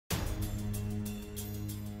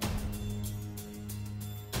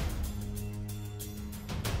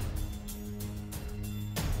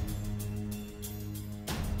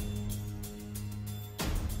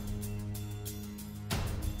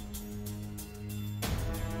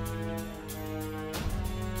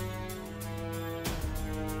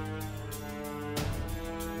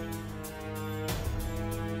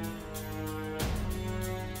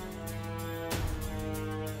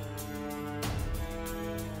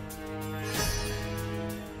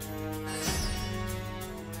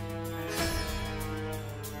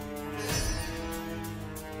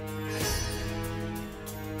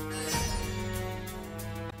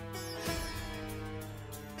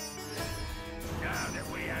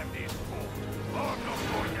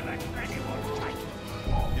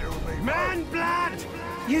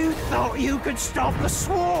You thought you could stop the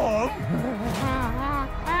swarm?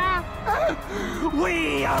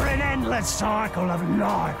 We are an endless cycle of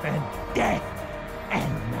life and death.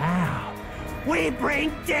 And now, we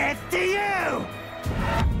bring death to you!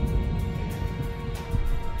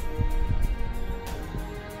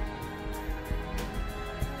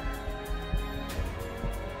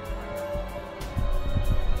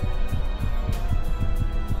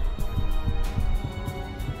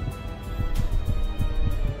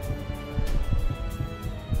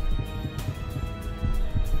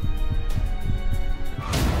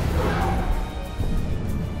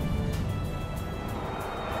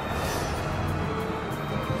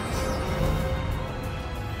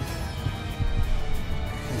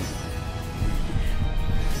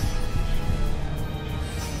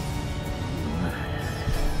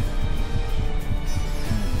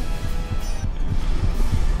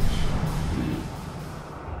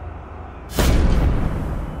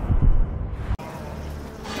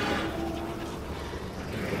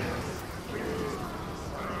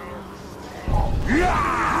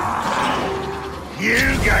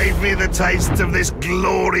 You gave me the taste of this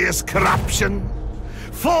glorious corruption.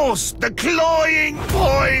 Forced the cloying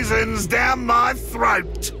poisons down my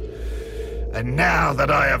throat. And now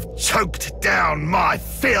that I have choked down my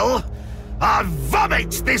fill, I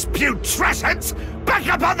vomit this putrescence back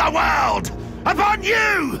upon the world! Upon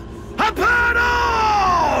you! Upon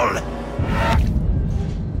all!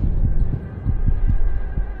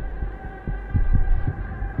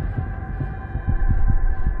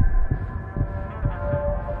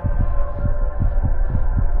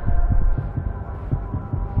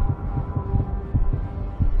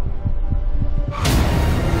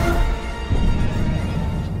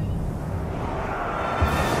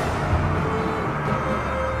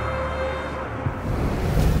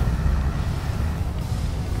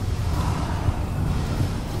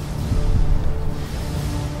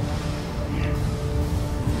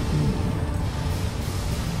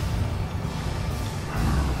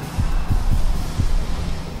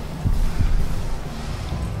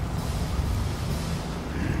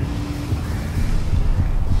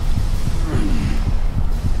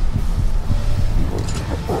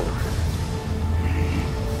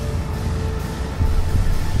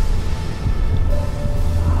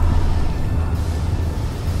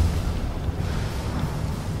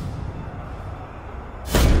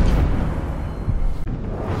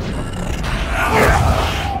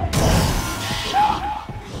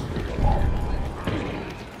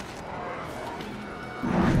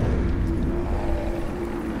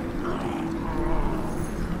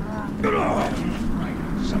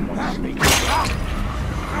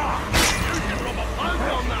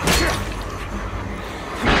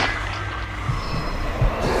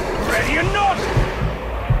 Ready or not?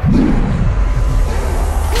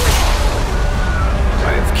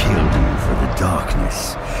 I have killed you for the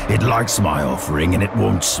darkness. It likes my offering and it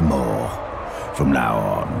wants more. From now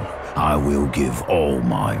on, I will give all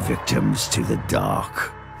my victims to the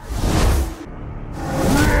dark.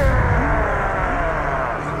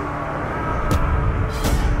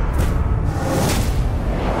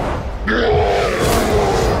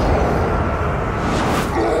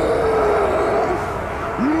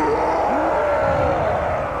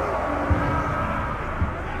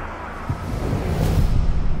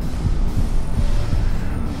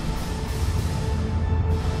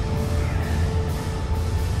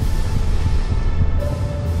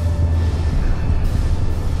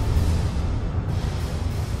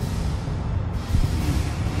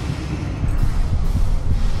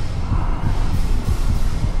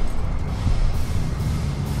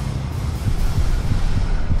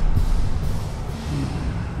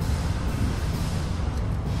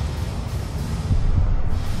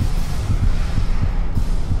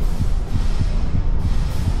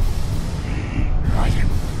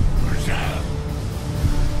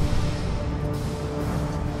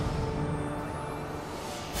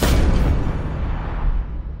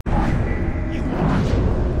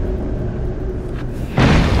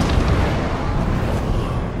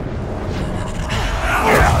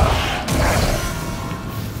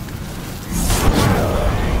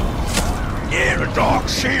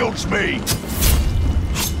 Shields me!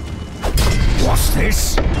 What's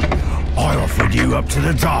this? I offered you up to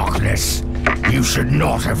the darkness. You should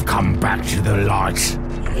not have come back to the light.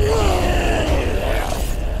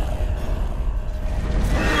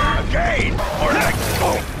 Again! Or let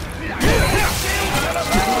go!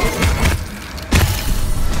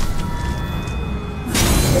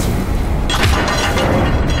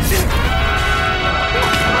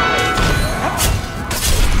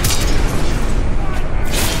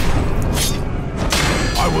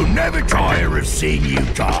 seeing you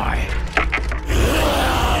die.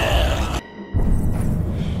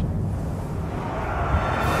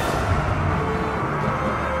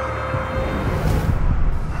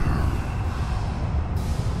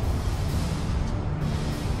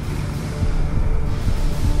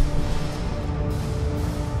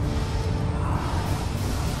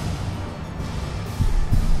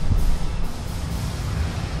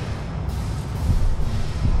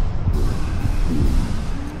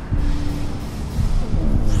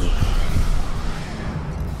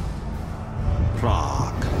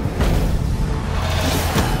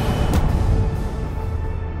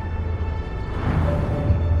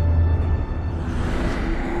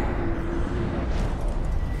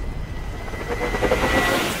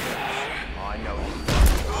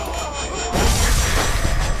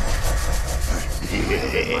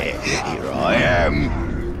 Here I am.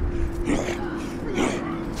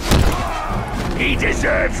 He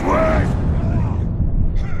deserves worse!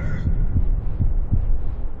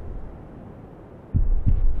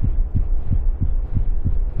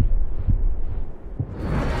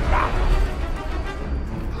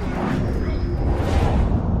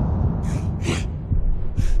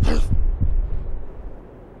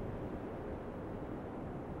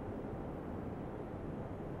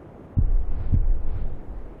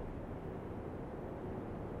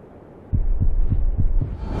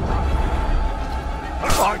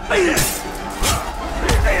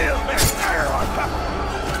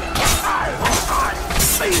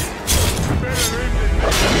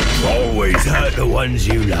 Always hurt the ones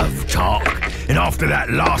you love, Talk. And after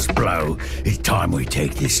that last blow, it's time we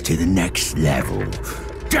take this to the next level.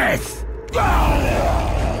 Death!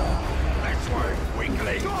 That's worth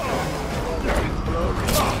weakling.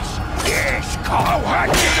 Yes, I'll hack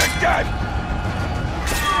you to death!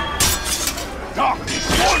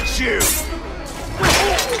 Darkness wants you!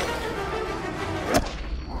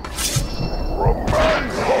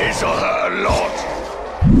 This'll hurt a lot.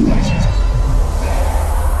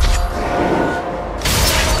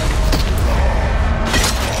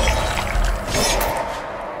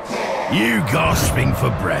 You gasping for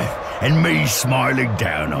breath, and me smiling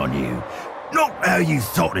down on you. Not how you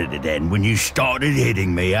thought it'd end when you started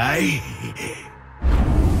hitting me, eh?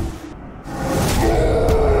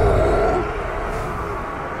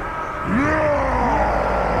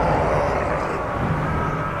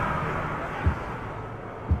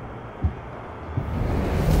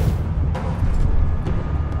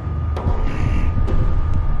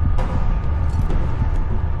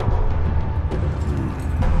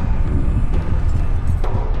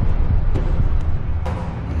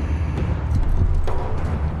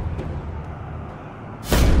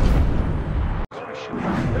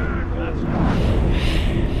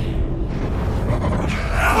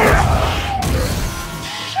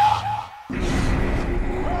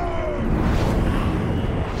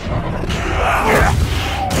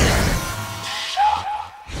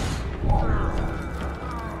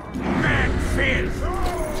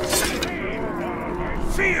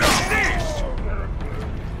 Feel this!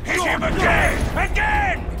 Hit him again!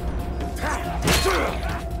 Again!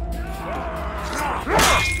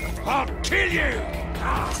 I'll kill you!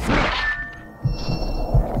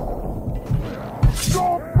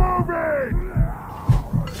 Stop moving!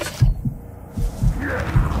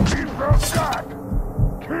 Yes, he broke that!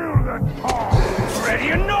 Kill the top! Ready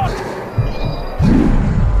or not?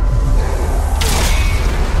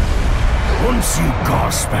 Once you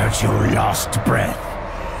gasp out your last breath,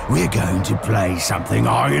 we're going to play something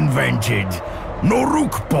I invented.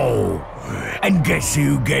 Noruk Ball. And guess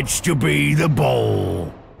who gets to be the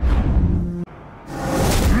ball?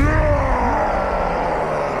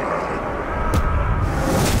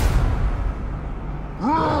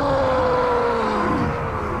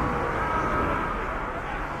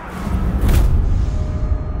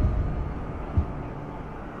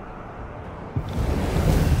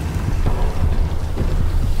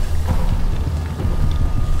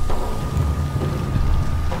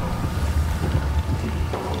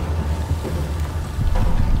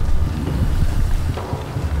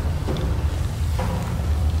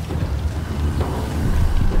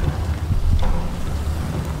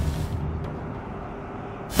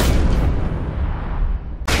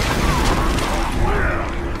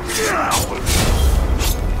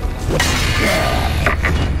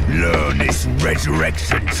 Learn this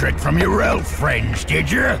resurrection trick from your elf friends,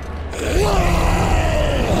 did you? Yes,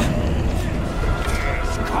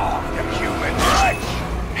 carve the human flesh!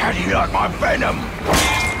 How do you like my venom?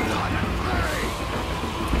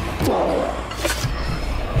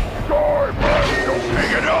 Die, man! Don't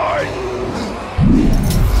take an eye!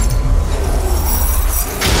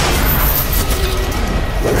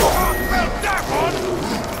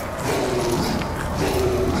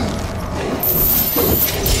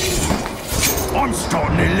 I'm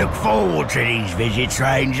starting to look forward to these visits,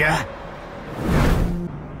 Ranger.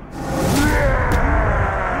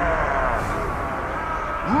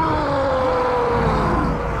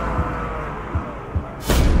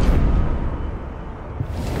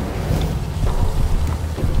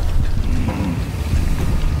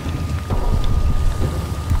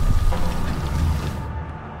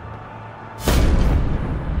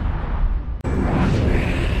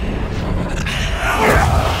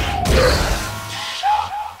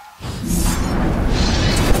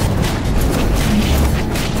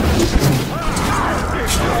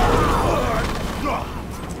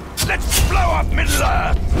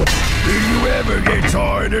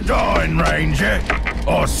 Dying, Ranger.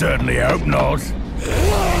 I certainly hope not.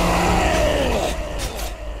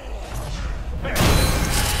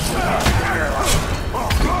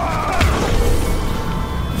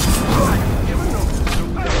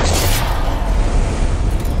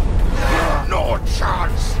 No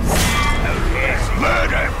chance.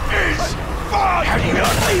 Murder is fine.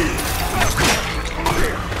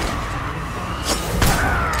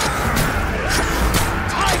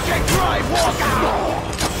 Take a drive, walker.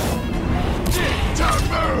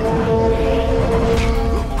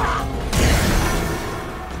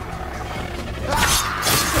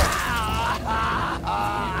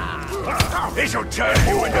 This'll turn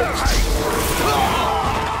you into paste!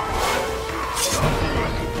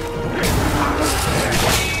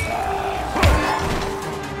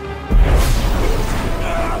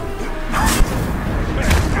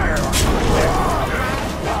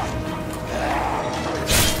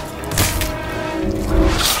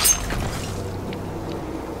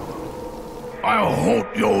 I'll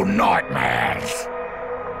haunt your nightmares!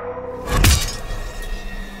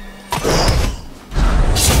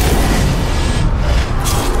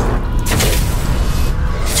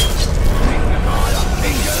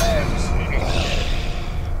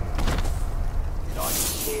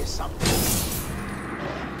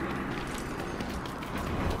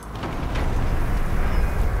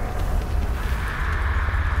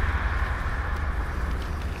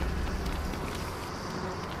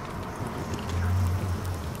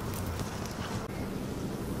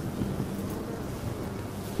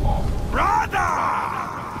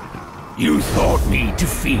 You thought me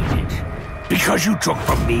defeated because you took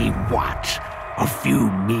from me what? A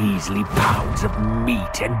few measly pounds of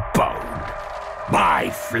meat and bone.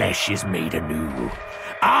 My flesh is made anew.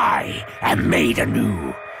 I am made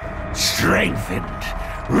anew, strengthened,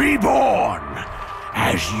 reborn,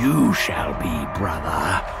 as you shall be,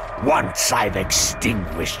 brother, once I've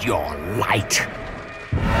extinguished your light.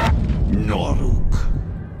 Noruk.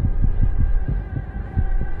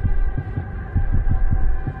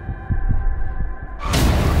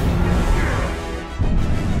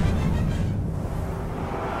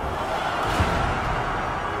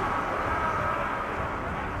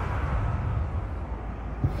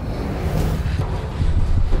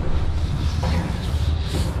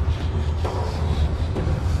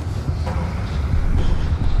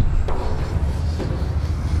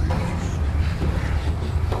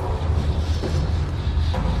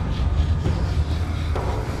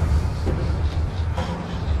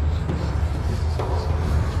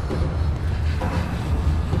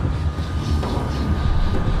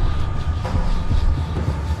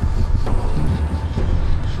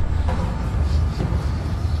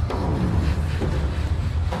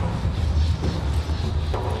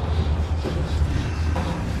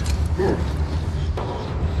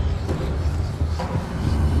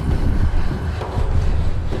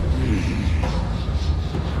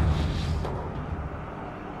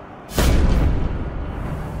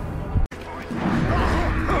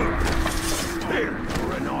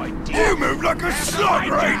 You move like a slug,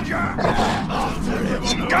 Ranger!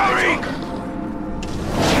 Going!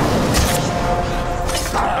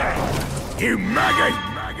 You maggot!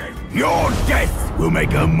 Your death will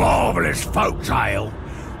make a marvelous folk tale,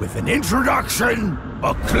 with an introduction,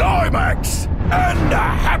 a climax, and a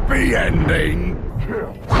happy ending.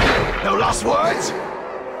 No last words?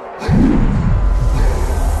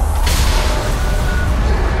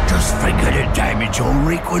 Just think of the damage I'll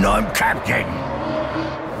wreak when I'm captain.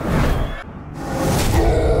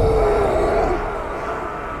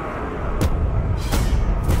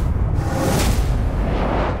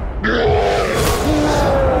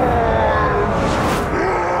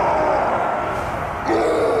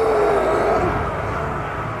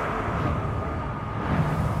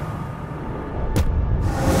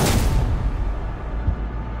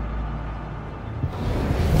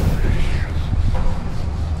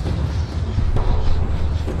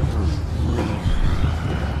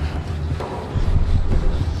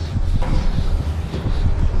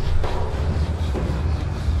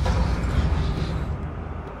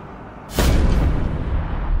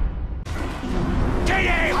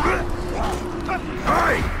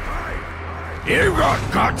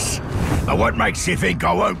 But what makes you think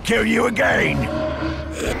I won't kill you again?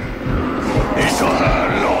 It's on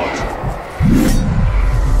her, Lord.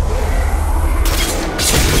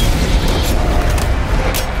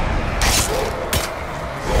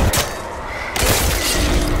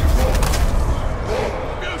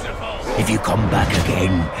 If you come back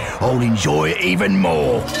again, I'll enjoy it even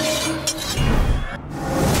more.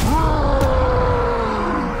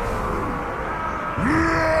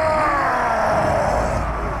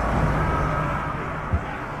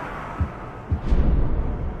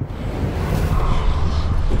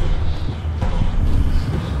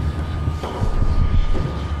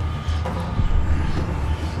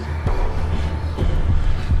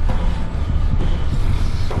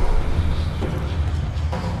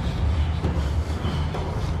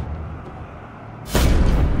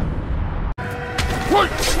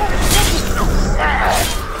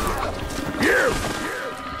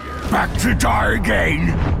 Back to die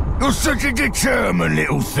again? You're such a determined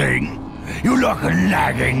little thing. You're like a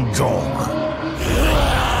nagging dog.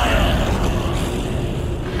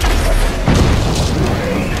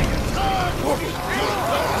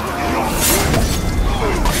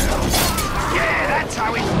 Yeah, that's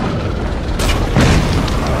how it...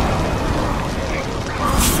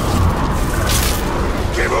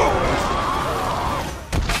 Give up!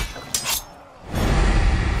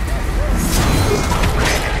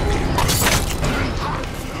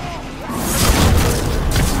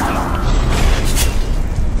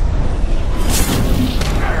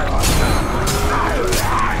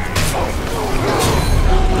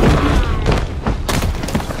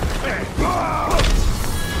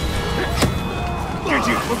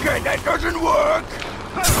 Okay, that doesn't work!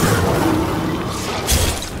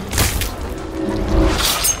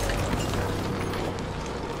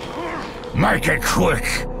 Make it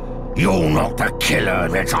quick! You're not the killer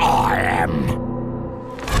that I am!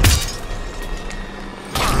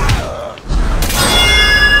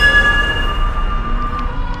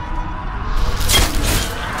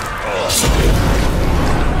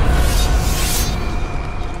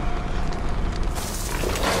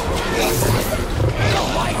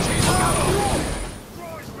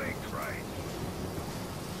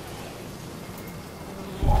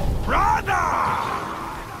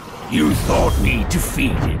 You thought me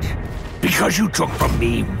defeated because you took from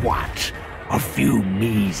me what? A few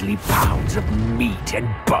measly pounds of meat and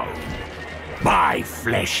bone. My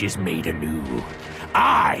flesh is made anew.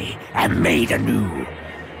 I am made anew,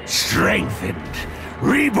 strengthened,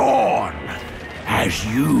 reborn, as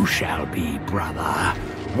you shall be, brother,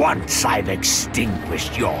 once I've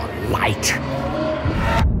extinguished your light.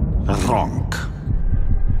 Ronk.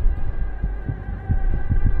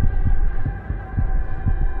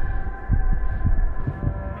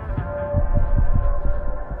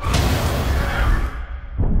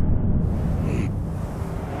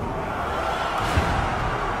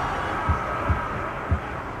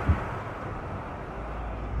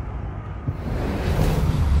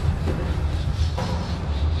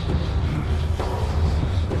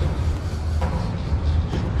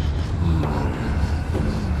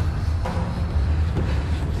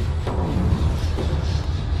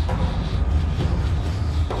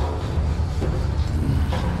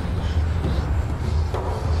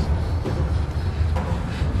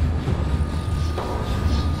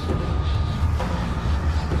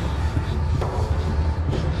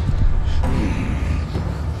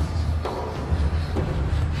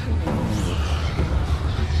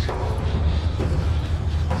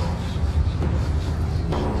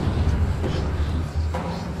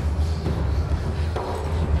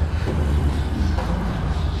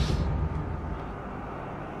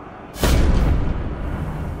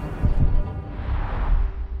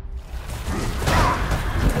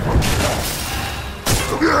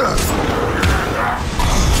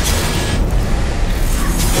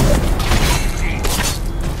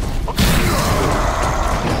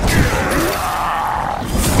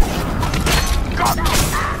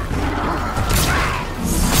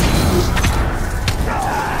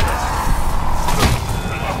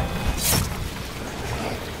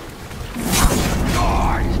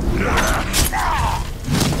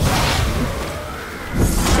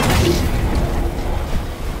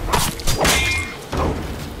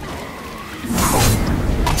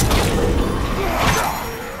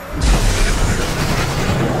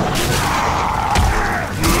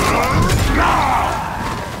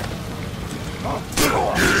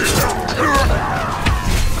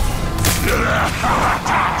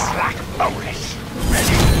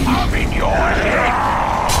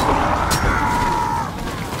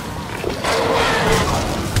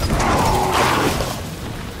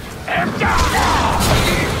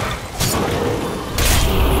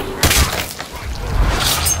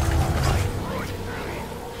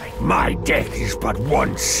 My death is but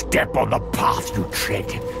one step on the path you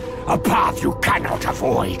tread. A path you cannot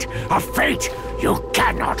avoid. A fate you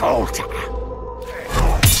cannot alter.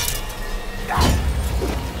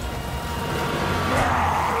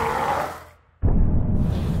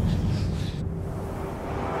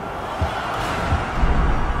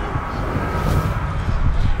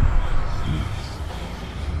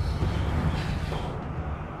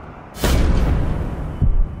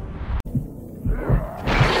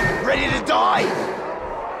 Ready to die?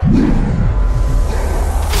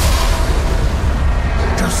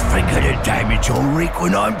 Just think of the damage you'll wreak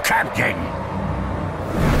when I'm captain.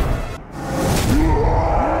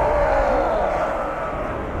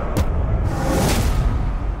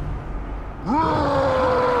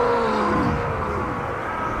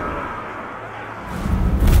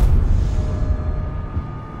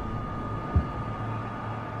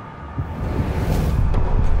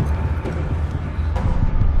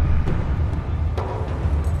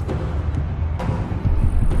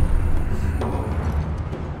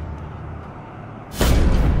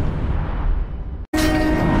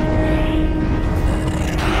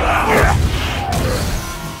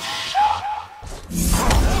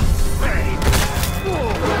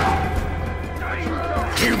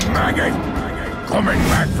 Coming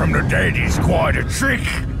back from the dead is quite a trick.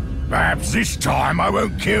 Perhaps this time I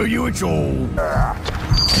won't kill you at all.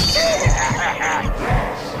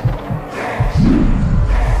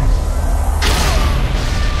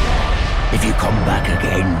 If you come back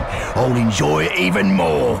again, I'll enjoy it even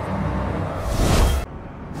more.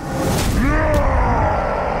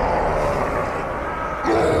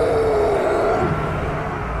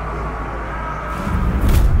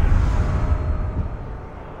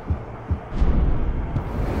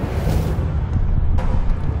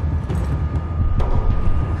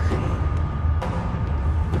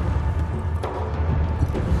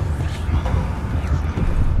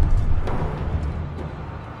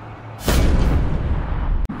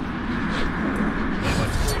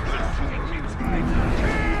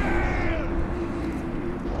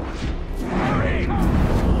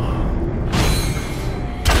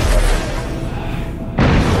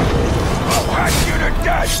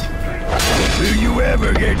 Do you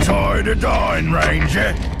ever get tired of dying,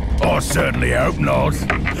 Ranger? I certainly hope not.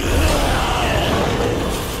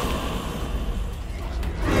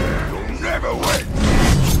 You'll never win!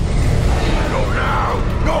 Not now!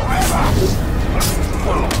 Not ever!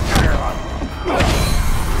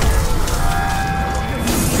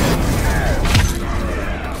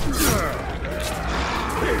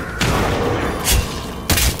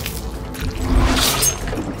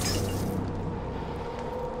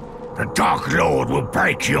 The Dark Lord will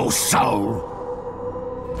break your soul.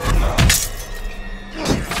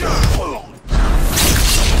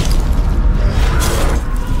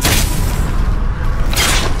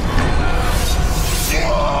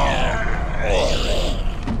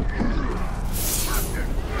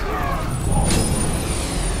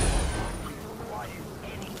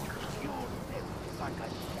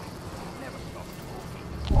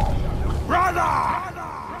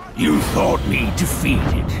 You thought me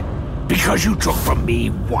defeated because you took from me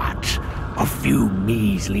what? A few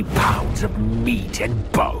measly pounds of meat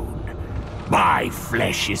and bone. My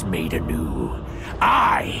flesh is made anew.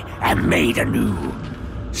 I am made anew,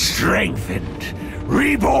 strengthened,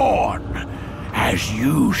 reborn, as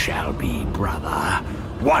you shall be, brother,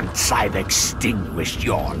 once I've extinguished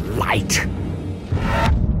your light.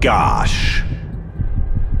 Gosh.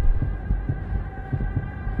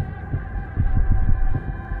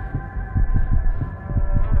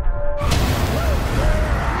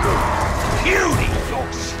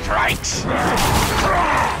 Strikes!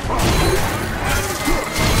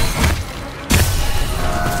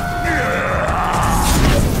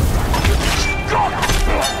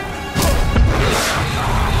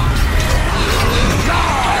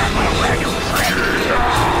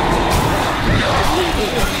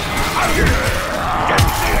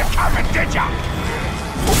 Didn't see it coming, did ya?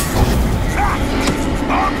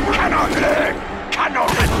 Cannot learn!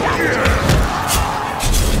 Cannot adapt!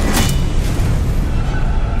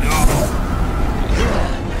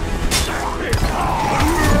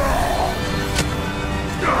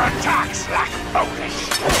 Attacks lack focus.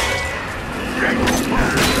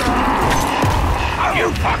 You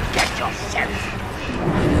forget yourself.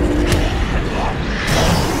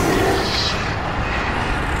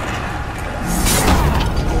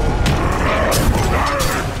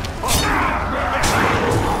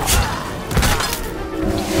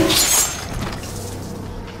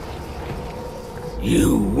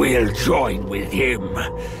 You will join with him.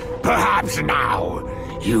 Perhaps now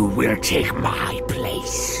you will take my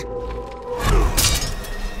place.